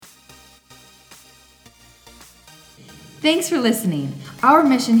Thanks for listening. Our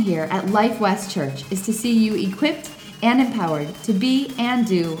mission here at Life West Church is to see you equipped and empowered to be and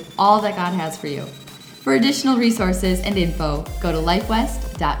do all that God has for you. For additional resources and info, go to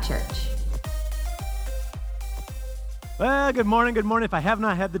lifewest.church. Well, good morning. If I have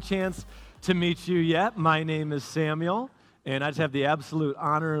not had the chance to meet you yet, my name is Samuel, and I just have the absolute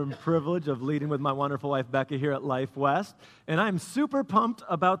honor and privilege of leading with my wonderful wife, Becca, here at Life West. And I'm super pumped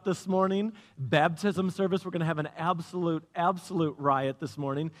about this morning baptism service. We're going to have an absolute riot this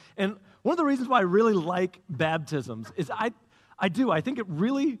morning. And one of the reasons why I really like baptisms is I think it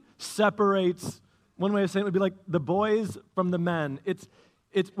really separates, one way of saying it would be like the boys from the men. It's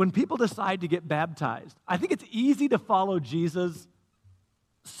when people decide to get baptized. I think it's easy to follow Jesus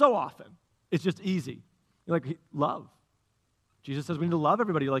so often. It's just easy. You're like, love. Jesus says we need to love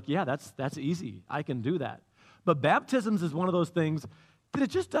everybody. You're like, yeah, that's easy. I can do that. But baptisms is one of those things that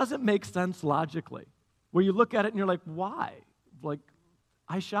it just doesn't make sense logically. Where you look at it and you're like, why? Like,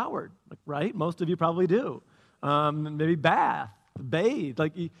 I showered, like, right? Most of you probably do. Maybe bathe,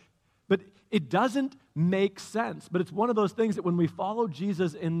 but it doesn't make sense. But it's one of those things that when we follow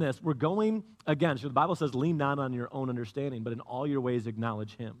Jesus in this, we're going, again, so the Bible says, lean not on your own understanding, but in all your ways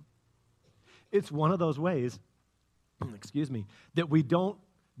acknowledge him. It's one of those ways, that we don't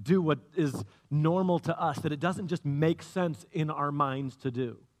do what is normal to us, that it doesn't just make sense in our minds to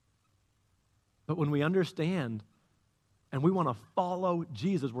do. But when we understand and we want to follow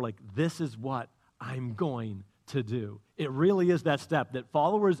Jesus, we're like, this is what I'm going to do. It really is that step that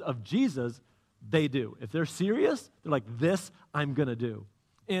followers of Jesus, they do. If they're serious, they're like, this I'm going to do.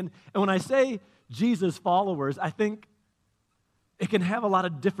 And when I say Jesus followers, I think it can have a lot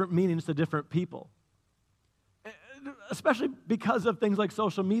of different meanings to different people, especially because of things like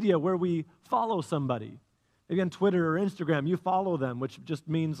social media where we follow somebody. Maybe on Twitter or Instagram, you follow them, which just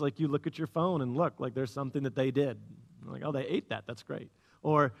means like you look at your phone and look like there's something that they did. You're like, oh, they ate that. That's great.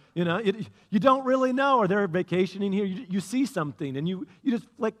 Or, you don't really know, or they're vacationing here. You see something, and you just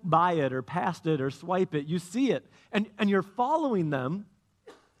flick by it or past it or swipe it. You see it, and you're following them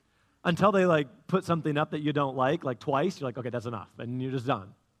until they, like, put something up that you don't like twice. You're like, okay, that's enough, and you're just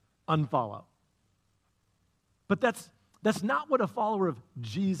done. Unfollow. But that's not what a follower of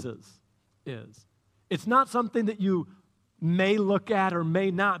Jesus is. It's not something that you may look at or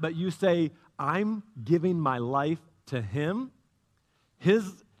may not, but you say, I'm giving my life to him.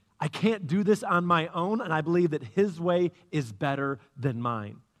 I can't do this on my own, and I believe that his way is better than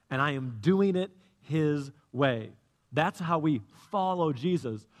mine, and I am doing it his way. That's how we follow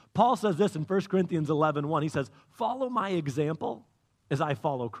Jesus. Paul says this in 1 Corinthians 11:1. He says, follow my example as I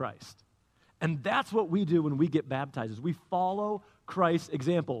follow Christ. And that's what we do when we get baptized, is we follow Christ's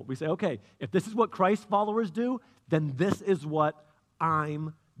example. We say, okay, if this is what Christ followers do, then this is what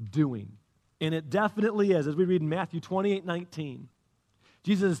I'm doing. And it definitely is. As we read in Matthew 28:19,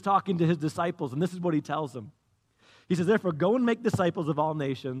 Jesus is talking to his disciples, and this is what he tells them. He says, therefore, go and make disciples of all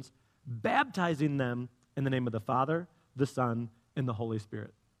nations, baptizing them in the name of the Father, the Son, and the Holy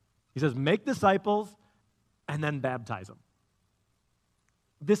Spirit. He says, make disciples and then baptize them.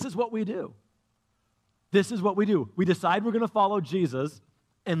 This is what we do. This is what we do. We decide we're going to follow Jesus,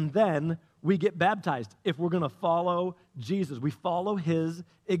 and then we get baptized. If we're going to follow Jesus, we follow his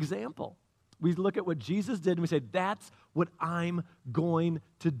example. We look at what Jesus did, and we say, that's what I'm going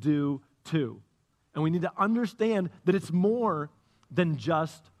to do too. And we need to understand that it's more than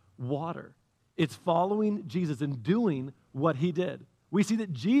just water. It's following Jesus and doing what he did. We see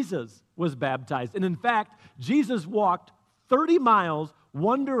that Jesus was baptized. And in fact, Jesus walked 30 miles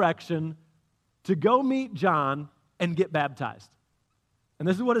one direction to go meet John and get baptized. And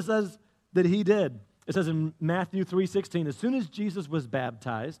this is what it says that he did. It says in Matthew 3:16, as soon as Jesus was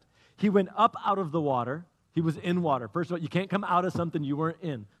baptized, he went up out of the water. He was in water. First of all, you can't come out of something you weren't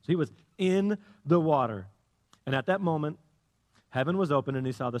in. So he was in the water. And at that moment, heaven was open, and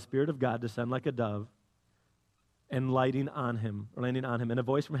he saw the Spirit of God descend like a dove and landing on him. And a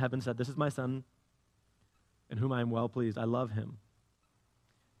voice from heaven said, this is my Son, in whom I am well pleased. I love him.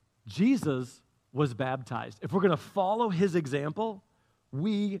 Jesus was baptized. If we're going to follow his example,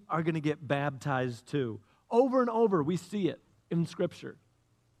 we are going to get baptized too. Over and over, we see it in Scripture,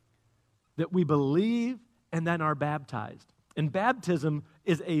 that we believe and then are baptized. And baptism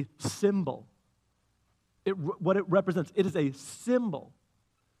is a symbol. What it represents, it is a symbol.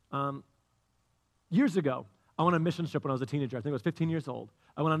 Years ago, I went on a mission trip when I was a teenager. I think I was 15 years old.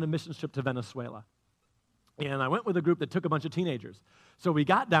 I went on a mission trip to Venezuela. And I went with a group that took a bunch of teenagers. So we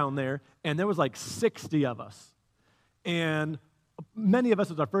got down there, and there was like 60 of us. And many of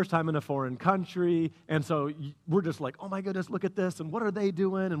us, it's our first time in a foreign country, and so we're just like, oh my goodness, look at this, and what are they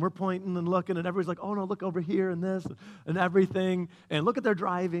doing? And we're pointing and looking, and everybody's like, oh no, look over here and this and everything, and look at their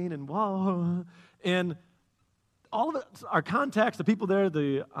driving, and whoa. And all of it, our contacts, the people there,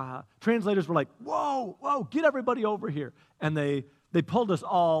 the translators were like, whoa, get everybody over here. And they pulled us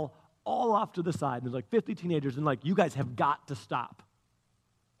all off to the side. And there's like 50 teenagers, and like, you guys have got to stop.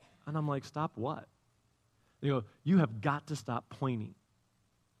 And I'm like, stop what? They go, you have got to stop pointing.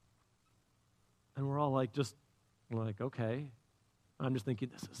 And we're all like, okay. I'm just thinking,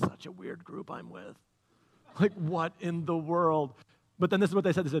 this is such a weird group I'm with. Like, what in the world? But then this is what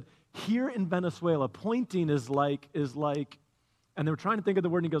they said. They said, here in Venezuela, pointing is like, and they were trying to think of the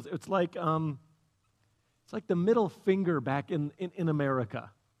word, and he goes, it's like the middle finger back in America.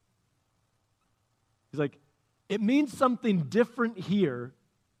 He's like, it means something different here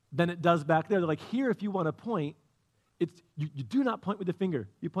than it does back there. They're like, here, if you want to point, you do not point with the finger.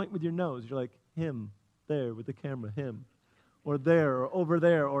 You point with your nose. You're like, him, there with the camera, him. Or there, or over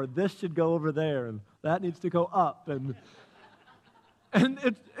there, or this should go over there, and that needs to go up, and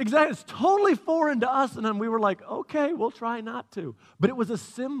it's totally foreign to us, and then we were like, okay, we'll try not to. But it was a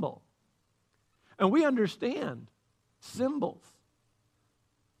symbol. And we understand symbols.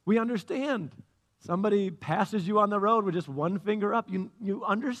 We understand. Somebody passes you on the road with just one finger up. You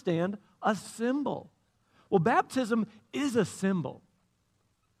understand a symbol. Well, baptism is a symbol,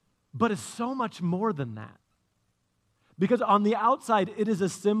 but it's so much more than that. Because on the outside, it is a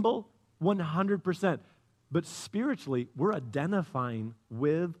symbol 100%. But spiritually, we're identifying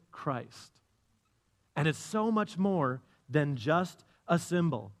with Christ. And it's so much more than just a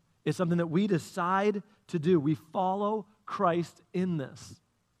symbol. It's something that we decide to do. We follow Christ in this.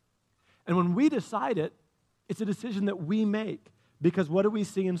 And when we decide it, it's a decision that we make. Because what do we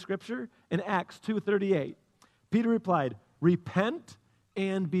see in Scripture? In Acts 2:38, Peter replied, repent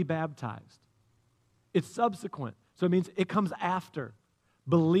and be baptized. It's subsequent. So it means it comes after.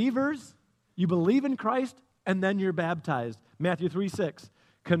 Believers, you believe in Christ, and then you're baptized. Matthew 3:6,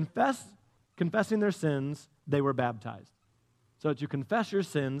 confessing their sins, they were baptized. So that you confess your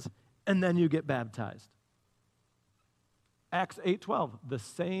sins, and then you get baptized. Acts 8:12, the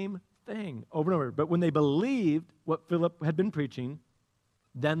same thing, over and over. But when they believed what Philip had been preaching,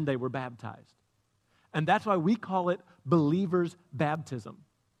 then they were baptized. And that's why we call it believers' baptism.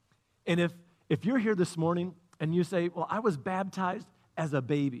 And if you're here this morning and you say, well, I was baptized as a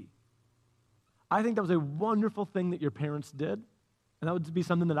baby, I think that was a wonderful thing that your parents did, and that would be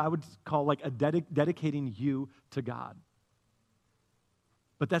something that I would call like a dedicating you to God.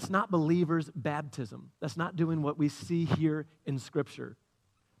 But that's not believers' baptism. That's not doing what we see here in Scripture.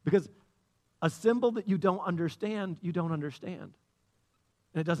 Because a symbol that you don't understand, you don't understand.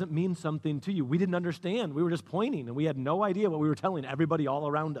 And it doesn't mean something to you. We didn't understand. We were just pointing, and we had no idea what we were telling everybody all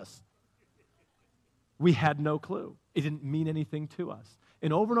around us. We had no clue. It didn't mean anything to us.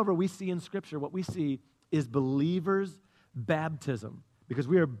 And over, we see in Scripture, what we see is believers' baptism. Because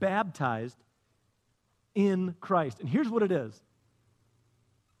we are baptized in Christ. And here's what it is.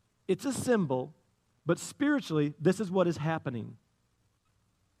 It's a symbol, but spiritually, this is what is happening.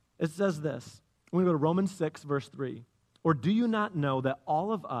 It says this. We're going to go to Romans 6, verse 3. Or do you not know that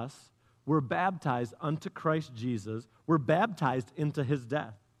all of us were baptized unto Christ Jesus, were baptized into his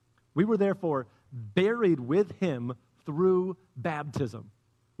death? We were therefore buried with him through baptism.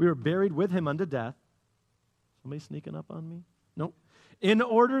 We were buried with him unto death. Somebody sneaking up on me? Nope. In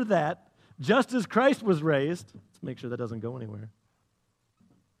order that, just as Christ was raised, let's make sure that doesn't go anywhere.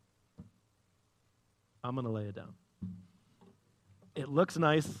 I'm going to lay it down. It looks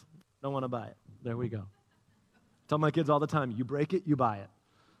nice. Don't want to buy it. There we go. Tell my kids all the time, you break it, you buy it.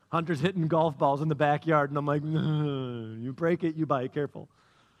 Hunter's hitting golf balls in the backyard, and I'm like, you break it, you buy it, careful.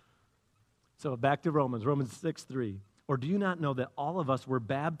 So back to Romans 6:3. Or do you not know that all of us were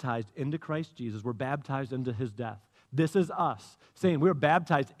baptized into Christ Jesus, were baptized into his death? This is us saying we're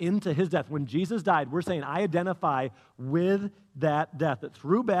baptized into his death. When Jesus died, we're saying I identify with that death. That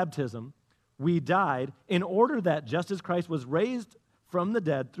through baptism, we died in order that just as Christ was raised from the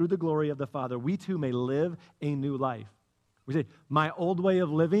dead through the glory of the Father, we too may live a new life. We say, my old way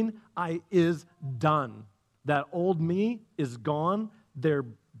of living is done. That old me is gone. They're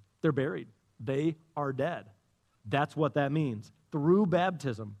buried. They are dead. That's what that means, through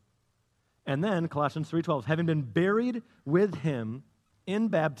baptism. And then Colossians 3:12, having been buried with him in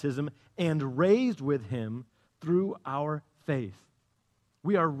baptism and raised with him through our faith.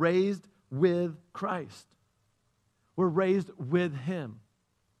 We are raised with Christ. We're raised with him.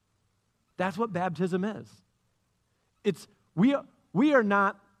 That's what baptism is. We are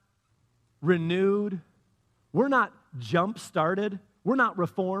not renewed We're not jump-started. We're not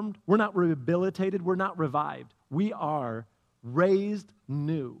reformed. We're not rehabilitated. We're not revived. We are raised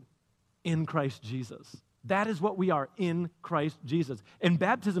new in Christ Jesus. That is what we are in Christ Jesus. And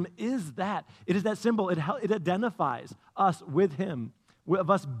baptism is that. It is that symbol. It identifies us with him, of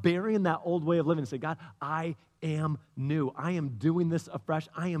us burying that old way of living and say, God, I am new. I am doing this afresh.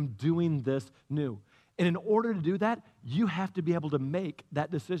 I am doing this new. And in order to do that, you have to be able to make that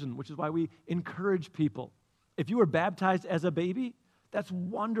decision, which is why we encourage people. If you were baptized as a baby, that's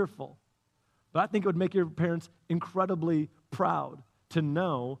wonderful. But I think it would make your parents incredibly proud to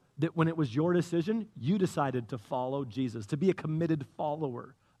know that when it was your decision, you decided to follow Jesus, to be a committed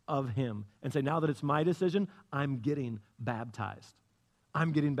follower of him, and say, now that it's my decision, I'm getting baptized.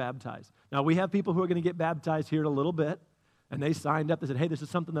 I'm getting baptized. Now, we have people who are going to get baptized here in a little bit, and they signed up. They said, hey, this is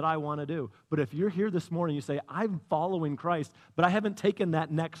something that I want to do. But if you're here this morning, you say, I'm following Christ, but I haven't taken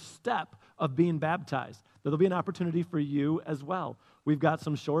that next step of being baptized, there'll be an opportunity for you as well. We've got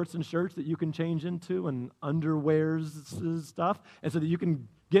some shorts and shirts that you can change into and underwears and stuff, and so that you can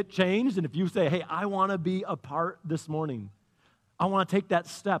get changed. And if you say, hey, I want to be a part this morning, I want to take that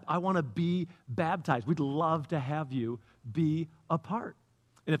step, I want to be baptized, we'd love to have you be a part.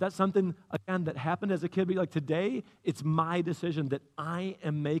 And if that's something, again, that happened as a kid, be like, today, it's my decision that I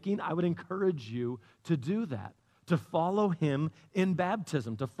am making, I would encourage you to do that, to follow him in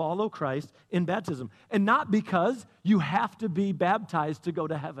baptism, to follow Christ in baptism. And not because you have to be baptized to go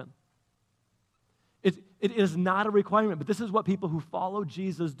to heaven. It is not a requirement, but this is what people who follow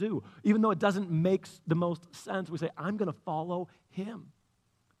Jesus do. Even though it doesn't make the most sense, we say, I'm going to follow him.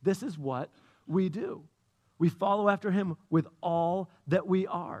 This is what we do. We follow after him with all that we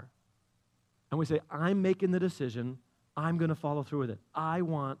are. And we say, I'm making the decision. I'm going to follow through with it. I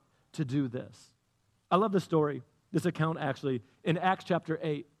want to do this. I love this story, this account actually, in Acts chapter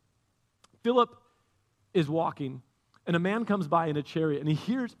 8. Philip is walking, and a man comes by in a chariot, and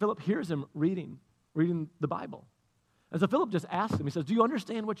Philip hears him reading the Bible. And so Philip just asks him, he says, do you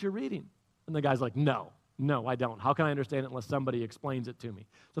understand what you're reading? And the guy's like, no, I don't. How can I understand it unless somebody explains it to me?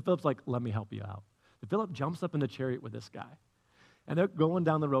 So Philip's like, let me help you out. So Philip jumps up in the chariot with this guy, and they're going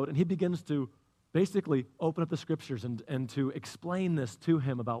down the road, and he begins to basically open up the scriptures and to explain this to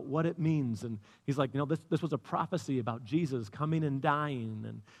him about what it means. And he's like, this was a prophecy about Jesus coming and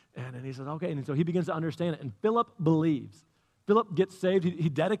dying. And he says, okay. And so he begins to understand it. And Philip believes. Philip gets saved. He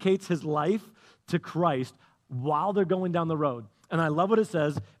dedicates his life to Christ while they're going down the road. And I love what it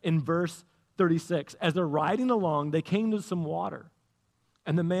says in verse 36. As they're riding along, they came to some water.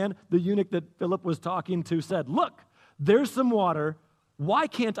 And the eunuch that Philip was talking to said, look, there's some water. Why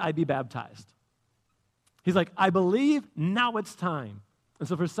can't I be baptized? He's like, I believe, now it's time. And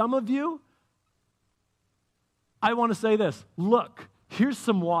so for some of you, I want to say this. Look, here's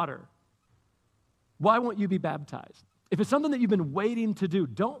some water. Why won't you be baptized? If it's something that you've been waiting to do,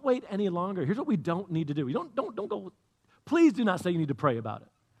 don't wait any longer. Here's what we don't need to do. You don't go, please do not say you need to pray about it.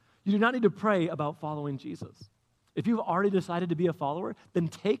 You do not need to pray about following Jesus. If you've already decided to be a follower, then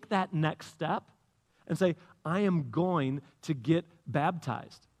take that next step and say, I am going to get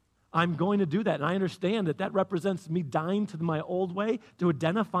baptized. I'm going to do that. And I understand that represents me dying to my old way, to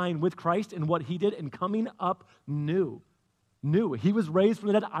identifying with Christ and what he did and coming up new. He was raised from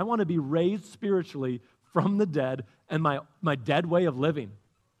the dead. I want to be raised spiritually from the dead and my dead way of living.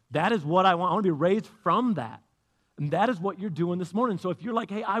 That is what I want. I want to be raised from that. And that is what you're doing this morning. So if you're like,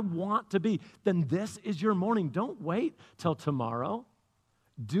 hey, I want to be, then this is your morning. Don't wait till tomorrow.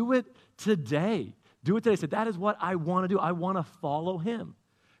 Do it today. Do it today. Say, that is what I want to do. I want to follow him.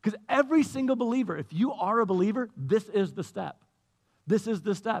 Because every single believer, if you are a believer, this is the step. This is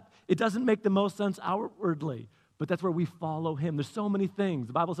the step. It doesn't make the most sense outwardly, but that's where we follow him. There's so many things.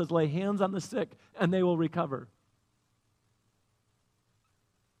 The Bible says, lay hands on the sick and they will recover.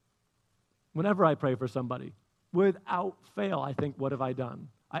 Whenever I pray for somebody, without fail, I think, what have I done?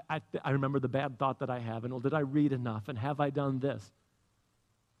 I remember the bad thought that I have, and well, did I read enough, and have I done this?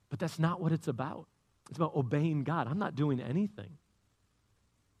 But that's not what it's about. It's about obeying God. I'm not doing anything.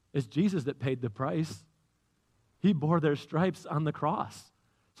 It's Jesus that paid the price. He bore their stripes on the cross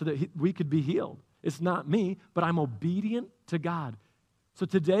so that we could be healed. It's not me, but I'm obedient to God. So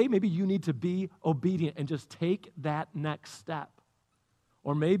today, maybe you need to be obedient and just take that next step.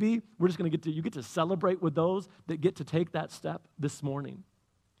 Or maybe we're just going to you get to celebrate with those that get to take that step this morning.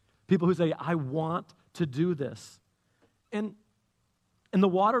 People who say, I want to do this. And the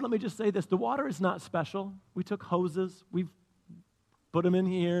water, let me just say this, the water is not special. We took hoses, we've put them in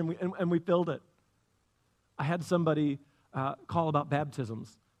here, and we filled it. I had somebody call about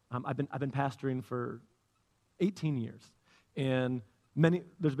baptisms. I've been pastoring for 18 years. And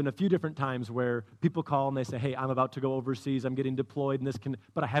there's been a few different times where people call and they say, hey, I'm about to go overseas, I'm getting deployed,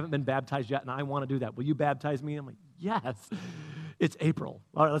 but I haven't been baptized yet, and I want to do that. Will you baptize me? I'm like, yes. It's April.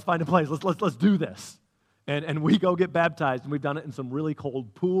 All right, let's find a place. Let's do this. And we go get baptized, and we've done it in some really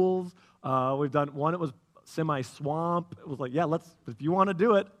cold pools. We've done one, it was semi-swamp. It was like, yeah, if you want to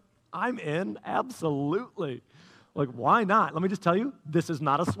do it, I'm in, absolutely. Like, why not? Let me just tell you, this is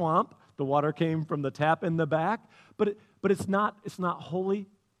not a swamp. The water came from the tap in the back, but it's not holy.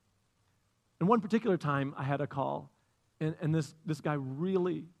 And one particular time, I had a call, and this guy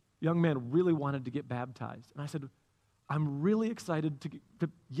young man really wanted to get baptized. And I said, I'm really excited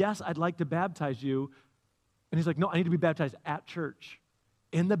yes, I'd like to baptize you. And he's like, no, I need to be baptized at church,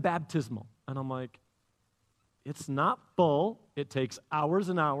 in the baptismal. And I'm like, it's not full. It takes hours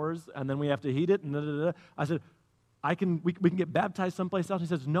and hours, and then we have to heat it. And I said, we can get baptized someplace else. He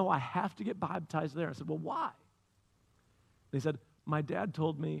says, no, I have to get baptized there. I said, well, why? And he said, my dad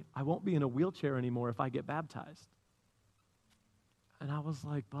told me I won't be in a wheelchair anymore if I get baptized. And I was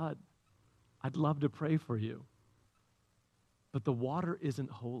like, bud, I'd love to pray for you, but the water isn't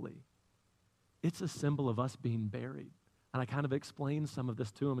holy. It's a symbol of us being buried. And I kind of explained some of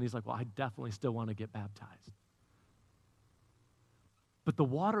this to him, and he's like, well, I definitely still want to get baptized. But the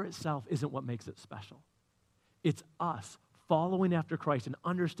water itself isn't what makes it special. It's us following after Christ and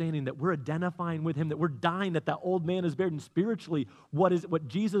understanding that we're identifying with him, that we're dying, that old man is buried. And spiritually, what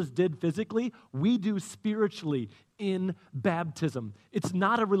Jesus did physically, we do spiritually in baptism. It's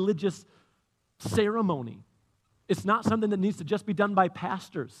not a religious ceremony. It's not something that needs to just be done by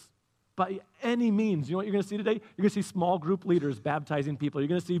pastors. By any means. You know what you're going to see today? You're going to see small group leaders baptizing people. You're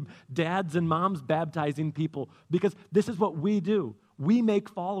going to see dads and moms baptizing people, because this is what we do. We make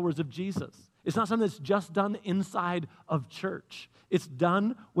followers of Jesus. It's not something that's just done inside of church. It's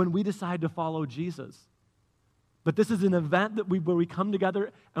done when we decide to follow Jesus. But this is an event where we come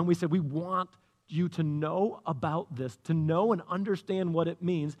together and we say, we want you to know about this, to know and understand what it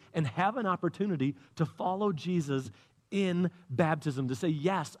means, and have an opportunity to follow Jesus in baptism, to say,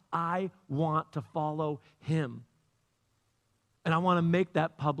 yes, I want to follow him. And I want to make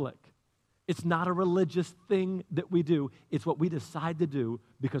that public. It's not a religious thing that we do. It's what we decide to do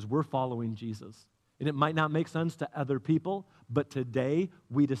because we're following Jesus. And it might not make sense to other people, but today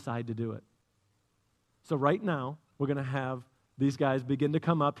we decide to do it. So right now, we're going to have these guys begin to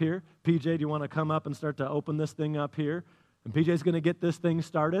come up here. PJ, do you want to come up and start to open this thing up here? And PJ's going to get this thing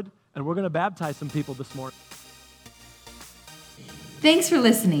started, and we're going to baptize some people this morning. Thanks for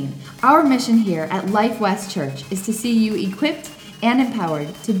listening. Our mission here at Life West Church is to see you equipped and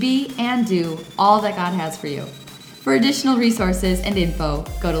empowered to be and do all that God has for you. For additional resources and info,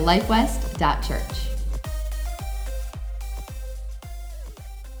 go to lifewest.church.